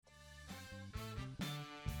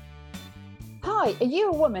Hi, are you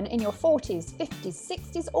a woman in your 40s, 50s,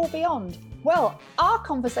 60s or beyond? Well, our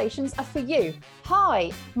conversations are for you.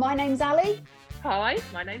 Hi, my name's Ali. Hi,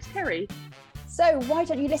 my name's Kerry. So why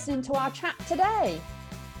don't you listen to our chat today?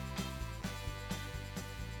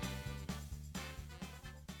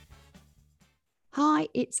 Hi,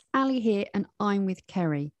 it's Ali here and I'm with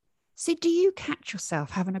Kerry. So do you catch yourself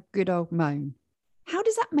having a good old moan? How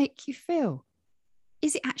does that make you feel?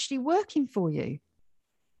 Is it actually working for you?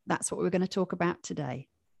 That's what we're going to talk about today.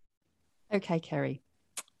 Okay, Kerry,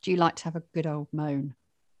 do you like to have a good old moan?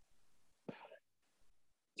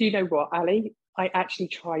 Do you know what, Ali? I actually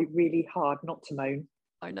try really hard not to moan.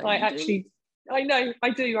 I know I know, I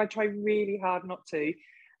do. I try really hard not to.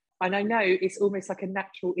 And I know it's almost like a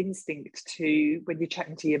natural instinct to, when you're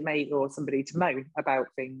chatting to your mate or somebody, to moan about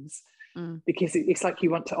things because it's like you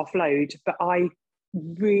want to offload. But I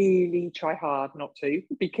really try hard not to,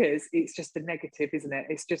 because it's just a negative, isn't it?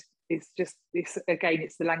 It's again,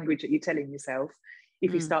 it's the language that you're telling yourself.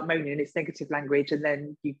 If you start moaning, it's negative language, and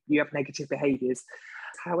then you have negative behaviours.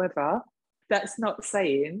 However, that's not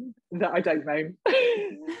saying that I don't moan,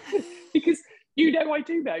 because I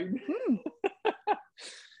do moan.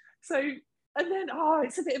 So, and then,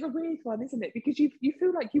 it's a bit of a weird one, isn't it? Because you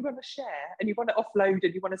feel like you want to share and you want to offload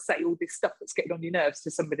and you want to say all this stuff that's getting on your nerves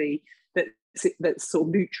to somebody that's sort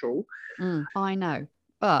of neutral. I know.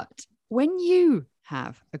 But when you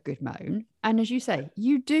have a good moan, and as you say,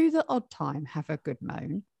 you do the odd time have a good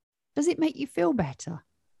moan, does it make you feel better?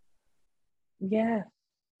 Yeah.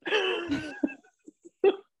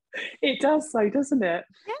 It does so, doesn't it?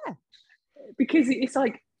 Yeah. Because it's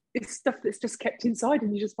like, it's stuff that's just kept inside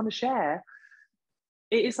and you just want to share.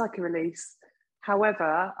 It is like a release.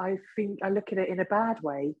 However, I think I look at it in a bad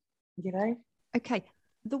way, Okay.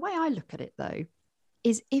 The way I look at it, though,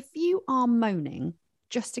 is if you are moaning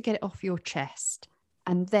just to get it off your chest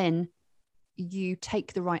and then you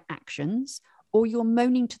take the right actions, or you're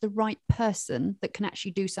moaning to the right person that can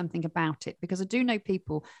actually do something about it. Because I do know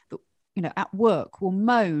people that, at work will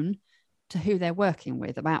moan to who they're working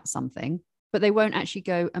with about something, but they won't actually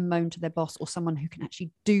go and moan to their boss or someone who can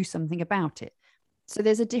actually do something about it. So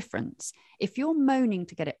there's a difference. If you're moaning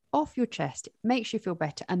to get it off your chest, it makes you feel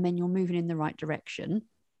better, and then you're moving in the right direction,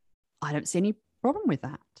 I don't see any problem with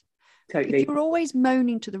that. Totally. If you're always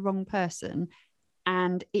moaning to the wrong person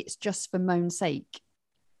and it's just for moan's sake,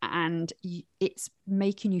 and it's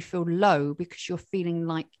making you feel low because you're feeling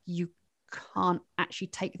like you can't actually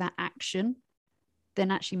take that action,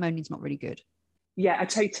 then actually moaning's not really good. Yeah, I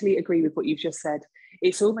totally agree with what you've just said.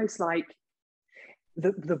 It's almost like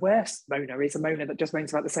the worst moaner is a moaner that just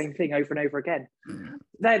moans about the same thing over and over again.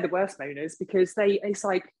 They're the worst moaners, because it's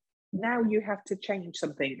like, now you have to change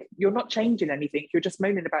something. You're not changing anything. You're just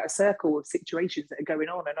moaning about a circle of situations that are going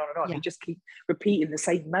on and on and on. Yeah. You just keep repeating the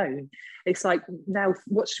same moan. It's like, now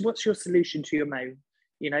what's your solution to your moan?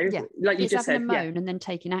 Yeah. Like you it's just having said, a moan and then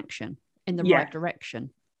taking action in the right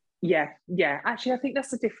direction. Yeah. Actually, I think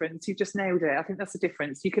that's the difference. You just nailed it. I think that's the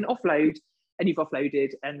difference. You can offload, and you've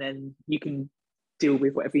offloaded, and then you can deal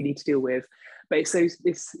with whatever you need to deal with. But it's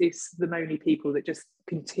the moany people that just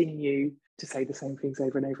continue to say the same things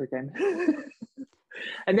over and over again.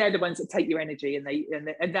 And they're the ones that take your energy, and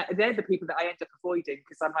they're the people that I end up avoiding,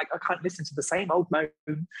 because I'm like, I can't listen to the same old moan,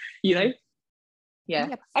 Yeah.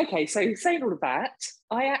 Yep. Okay, so saying all of that,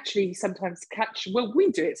 I actually sometimes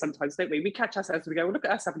we do it sometimes, don't we? We catch ourselves and we go, well, look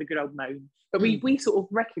at us having a good old moan. But we sort of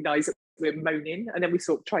recognise that we're moaning, and then we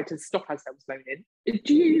sort of try to stop ourselves moaning.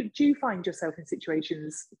 Do you find yourself in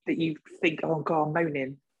situations that you think, oh God, I'm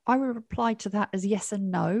moaning? I would reply to that as yes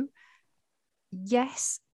and no.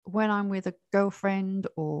 Yes, when I'm with a girlfriend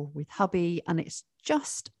or with hubby and it's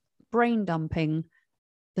just brain dumping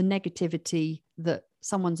the negativity that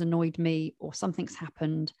someone's annoyed me or something's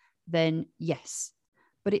happened, then yes.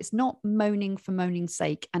 But it's not moaning for moaning's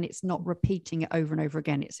sake, and it's not repeating it over and over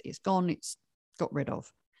again. It's gone, it's got rid of.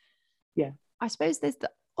 Yeah. I suppose there's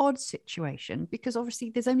the odd situation, because obviously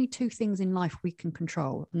there's only two things in life we can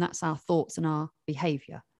control, and that's our thoughts and our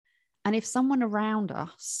behavior. And if someone around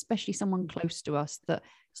us, especially someone close to us, that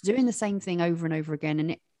is doing the same thing over and over again and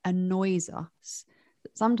it annoys us,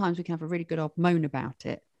 that sometimes we can have a really good old moan about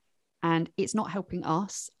it, and it's not helping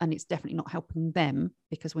us, and it's definitely not helping them,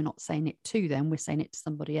 because we're not saying it to them, we're saying it to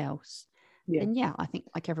somebody else. Then I think,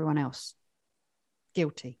 like everyone else,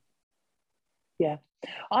 guilty. Yeah.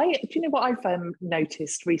 Do you know what I've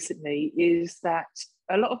noticed recently is that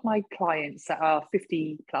a lot of my clients that are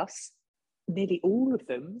 50 plus, nearly all of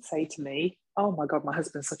them say to me, oh my God, my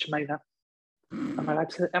husband's such a moaner. Am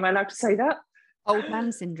I allowed to say that? Old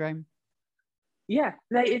man syndrome. Yeah,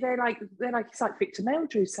 they're like it's like Victor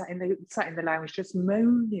Meldrew sat in the lounge just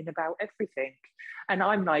moaning about everything, and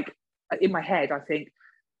I'm like, in my head I think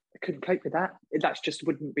I couldn't cope with that. That just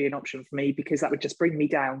wouldn't be an option for me because that would just bring me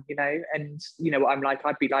down, And you know what I'm like,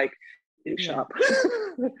 I'd be like, shut up.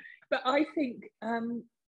 But I think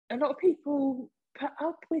a lot of people put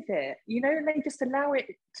up with it, and they just allow it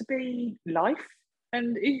to be life.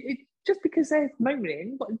 And it just because they're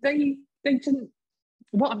moaning, but they didn't.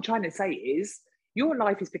 What I'm trying to say is, your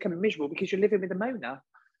life is becoming miserable because you're living with a moaner.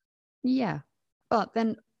 Yeah. But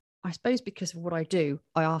then I suppose because of what I do,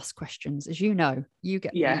 I ask questions. As you know, you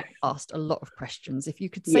get asked a lot of questions. If you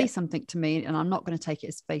could say something to me, and I'm not going to take it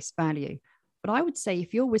as face value, but I would say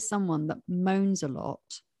if you're with someone that moans a lot,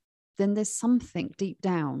 then there's something deep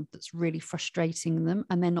down that's really frustrating them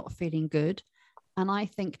and they're not feeling good. And I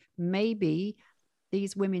think maybe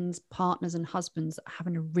these women's partners and husbands that are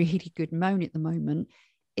having a really good moan at the moment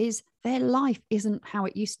is their life isn't how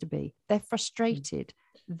it used to be. They're frustrated.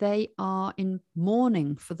 They are in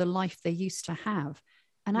mourning for the life they used to have.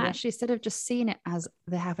 And actually, instead of just seeing it as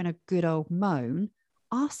they're having a good old moan,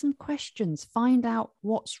 ask some questions, find out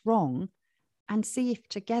what's wrong, and see if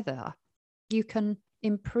together you can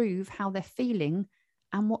improve how they're feeling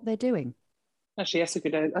and what they're doing. Actually, that's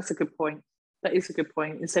a good point. That is a good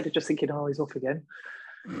point. Instead of just thinking, oh, he's off again,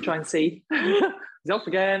 try and see he's off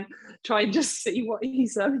again. Try and just see what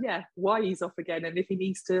he's why he's off again, and if he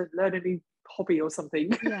needs to learn a new hobby or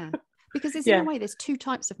something. Yeah, because in a way, there's two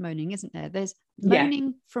types of moaning, isn't there? There's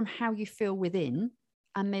moaning from how you feel within,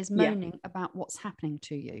 and there's moaning about what's happening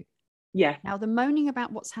to you. Yeah. Now, the moaning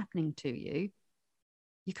about what's happening to you,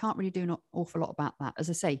 you can't really do an awful lot about that. As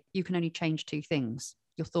I say, you can only change two things: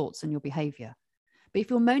 your thoughts and your behavior. But if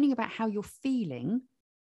you're moaning about how you're feeling,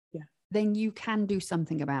 then you can do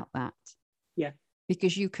something about that. Yeah.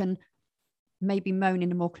 Because you can maybe moan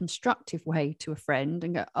in a more constructive way to a friend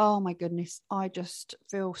and go, oh my goodness, I just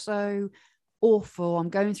feel so awful. I'm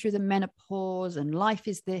going through the menopause and life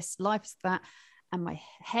is this, life is that. And my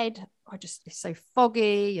head, it's so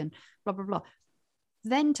foggy and blah, blah, blah.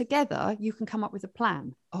 Then together you can come up with a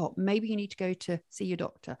plan. Oh, maybe you need to go to see your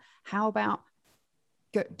doctor. How about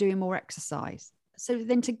doing more exercise? So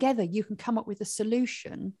then together you can come up with a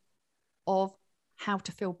solution of how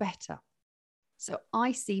to feel better. So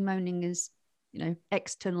I see moaning as,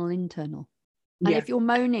 external, internal. And if you're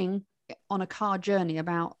moaning on a car journey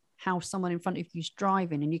about how someone in front of you is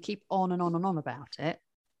driving and you keep on and on and on about it,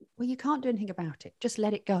 well, you can't do anything about it. Just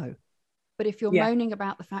let it go. But if you're moaning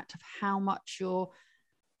about the fact of how much your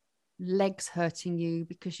legs hurting you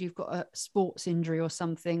because you've got a sports injury or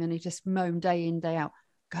something, and you just moan day in, day out,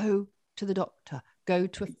 go to the doctor, go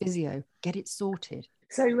to a physio, get it sorted.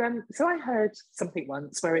 So I heard something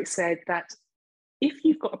once where it said that if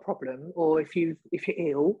you've got a problem or if you're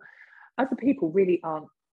ill, other people really aren't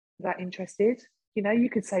that interested. You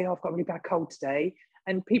could say, oh, I've got a really bad cold today,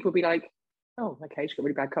 and people would be like, oh, okay, she's got a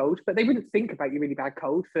really bad cold, but they wouldn't think about your really bad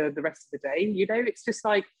cold for the rest of the day. It's just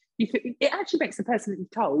like, it actually makes the person that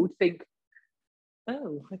you're told think,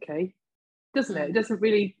 oh, okay, doesn't it? It doesn't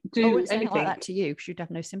really do anything like that to you because you'd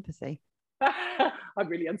have no sympathy. I'm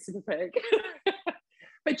really unsympathetic.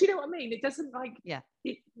 But do you know what I mean? It doesn't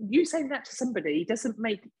you saying that to somebody doesn't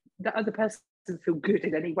make the other person feel good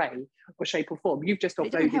in any way or shape or form. You've just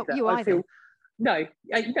offloaded that. You I either. feel no,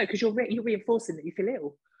 because you're reinforcing that you feel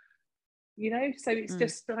ill. So it's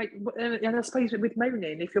just like, and I suppose with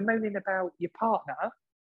moaning, if you're moaning about your partner,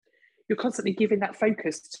 you're constantly giving that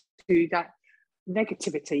focus to that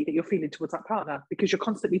negativity that you're feeling towards that partner because you're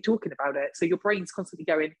constantly talking about it. So your brain's constantly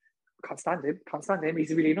going, can't stand him,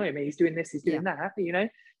 he's really annoying me, he's doing this, he's doing that,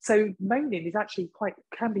 so moaning is actually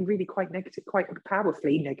can be really quite negative, quite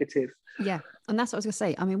powerfully negative. And that's what I was going to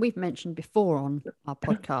say. I mean, we've mentioned before on our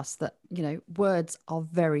podcast that words are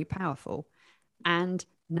very powerful, and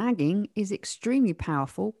nagging is extremely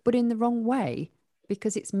powerful, but in the wrong way,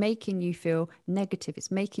 because it's making you feel negative, it's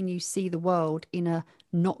making you see the world in a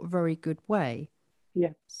not very good way.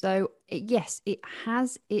 So it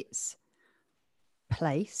has its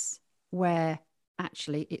place where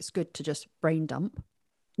actually it's good to just brain dump.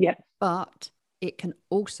 But it can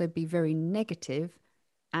also be very negative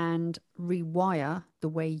and rewire the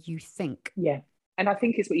way you think. And I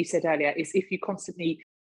think it's what you said earlier, is if you constantly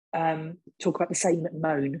talk about the same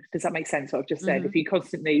moan, does that make sense what I've just said? If you're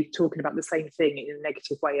constantly talking about the same thing in a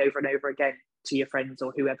negative way over and over again to your friends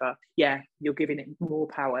or whoever, you're giving it more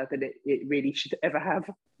power than it really should ever have.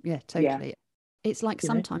 Totally. It's like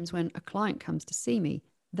sometimes when a client comes to see me,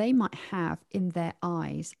 they might have in their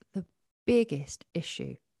eyes the biggest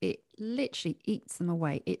issue. It literally eats them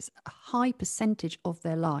away. It's a high percentage of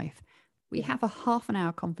their life. We have a half an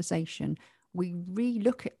hour conversation we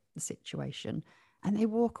re-look at the situation and they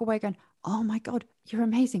walk away going, oh my God, you're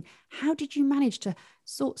amazing. How did you manage to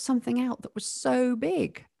sort something out that was so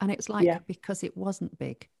big? And it's like, because it wasn't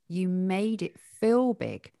big. You made it feel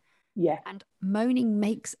big. Yeah. And moaning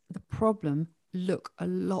makes the problem look a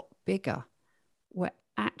lot bigger. We're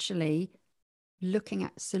actually looking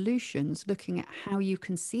at solutions, looking at how you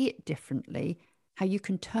can see it differently, how you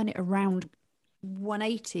can turn it around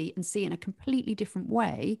 180 and see it in a completely different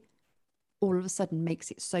way, all of a sudden makes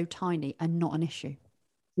it so tiny and not an issue.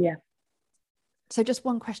 Yeah. So just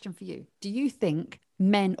one question for you. Do you think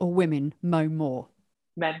men or women moan more?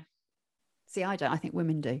 Men. See, I don't. I think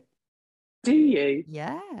women do. Do you?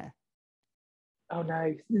 Yeah. Oh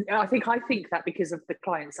no. I think that because of the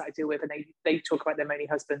clients that I deal with, and they talk about their moany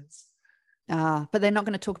husbands. But they're not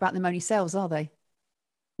going to talk about their moany selves, are they?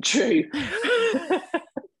 True.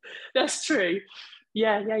 That's true.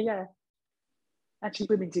 Yeah. Actually,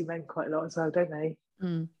 women do moan quite a lot as well, don't they?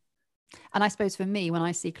 Mm. And I suppose for me, when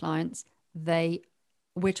I see clients,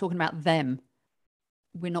 we're talking about them.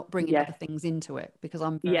 We're not bringing other things into it, because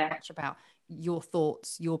I'm very much about your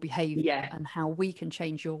thoughts, your behavior, and how we can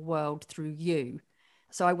change your world through you.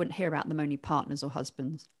 So I wouldn't hear about the moany partners or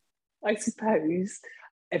husbands. I suppose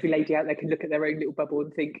every lady out there can look at their own little bubble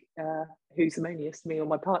and think, who's the moaniest, me or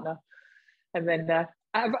my partner? And then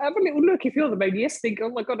have a little look. If you're the moaniest, think, oh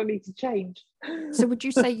my God, I need to change. So would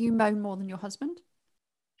you say you moan more than your husband?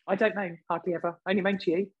 I don't moan, hardly ever. I only moan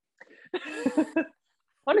to you.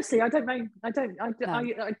 Honestly, I don't moan. I don't.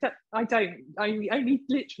 I only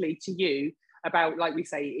literally to you about, like we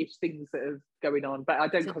say, if things that are going on, but I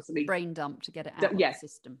don't constantly brain dump to get it out of the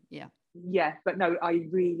system. Yeah, but no, I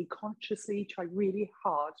really consciously try really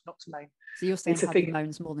hard not to moan. So you're saying Hubby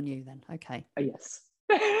moans more than you then? Okay. Yes.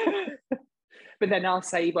 But then I'll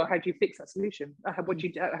say, well, how do you fix that solution? How do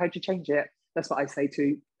you change it? That's what I say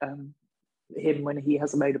to him when he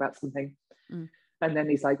has a moan about something. And then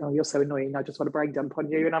he's like, oh, you're so annoying, I just want to brain dump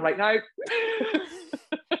on you. And I'm like, no.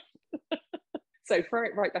 So throw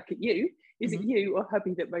it right back at you. Is it you or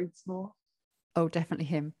hubby that moans more? Oh, definitely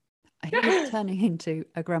him. He's turning into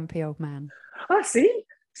a grumpy old man. Oh, see,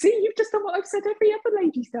 you've just done what I've said every other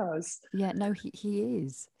lady does. Yeah, no, he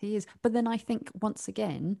is. But then I think, once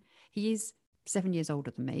again, he is 7 years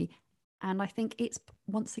older than me. And I think it's,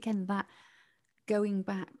 once again, that going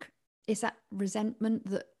back, is that resentment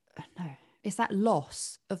that, no, it's that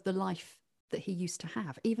loss of the life that he used to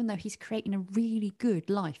have, even though he's creating a really good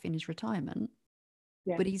life in his retirement,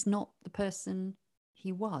 but he's not the person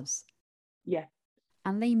he was. Yeah.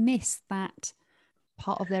 And they miss that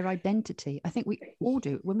part of their identity. I think we all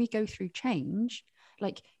do. When we go through change,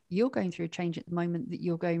 like you're going through a change at the moment, that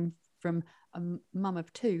you're going from a mum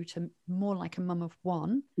of 2 to more like a mum of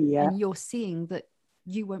 1. Yeah. And you're seeing that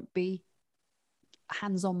you won't be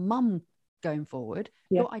hands-on mum going forward.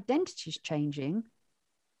 Your identity is changing.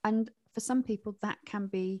 And for some people, that can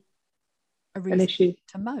be a reason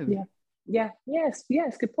to moan. Yes,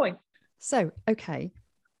 good point. So, okay,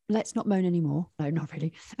 let's not moan anymore. No, not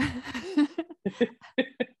really.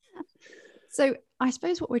 So I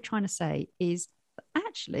suppose what we're trying to say is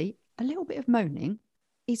actually a little bit of moaning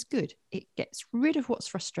is good. It gets rid of what's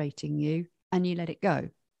frustrating you and you let it go.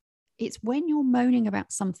 It's when you're moaning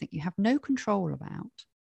about something you have no control about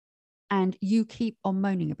and you keep on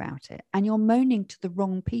moaning about it, and you're moaning to the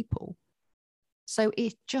wrong people. So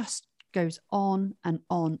it just goes on and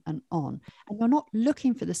on and on. And you're not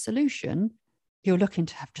looking for the solution. You're looking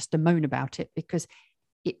to have just a moan about it because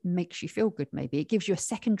it makes you feel good. Maybe it gives you a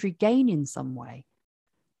secondary gain in some way.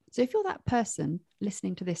 So if you're that person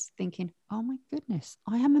listening to this thinking, oh my goodness,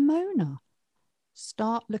 I am a moaner,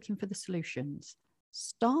 start looking for the solutions.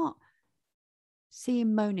 Start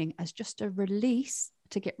seeing moaning as just a release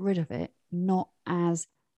to get rid of it, not as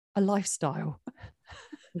a lifestyle.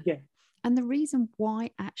 Yeah. And the reason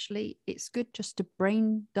why actually it's good just to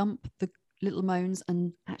brain dump the little moans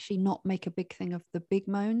and actually not make a big thing of the big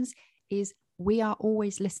moans is we are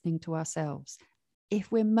always listening to ourselves.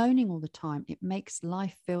 If we're moaning all the time, it makes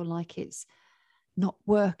life feel like it's not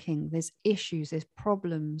working. There's issues, there's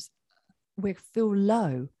problems. We feel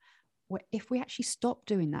low. If we actually stop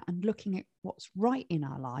doing that and looking at what's right in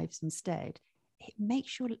our lives instead, it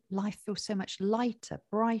makes your life feel so much lighter,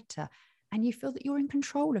 brighter, and you feel that you're in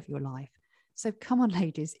control of your life. So come on,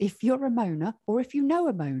 ladies, if you're a moaner or if you know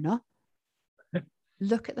a moaner,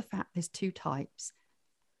 look at the fact there's 2 types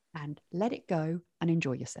and let it go and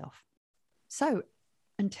enjoy yourself. So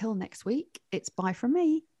until next week, it's bye from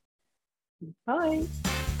me. Bye.